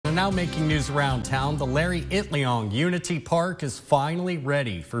And now making news around town, the Larry Itliong Unity Park is finally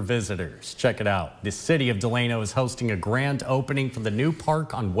ready for visitors. Check it out. The city of Delano is hosting a grand opening for the new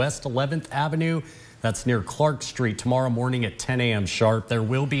park on West 11th Avenue. That's near Clark Street tomorrow morning at 10 a.m. sharp. There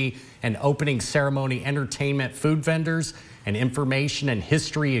will be an opening ceremony, entertainment, food vendors, and information and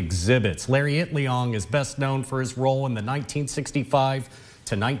history exhibits. Larry Itliong is best known for his role in the 1965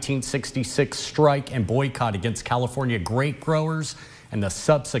 to 1966 strike and boycott against California grape growers and the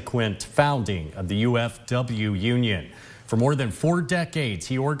subsequent founding of the UFW Union. For more than 4 decades,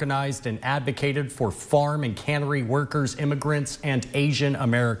 he organized and advocated for farm and cannery workers, immigrants, and Asian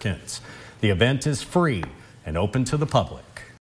Americans. The event is free and open to the public.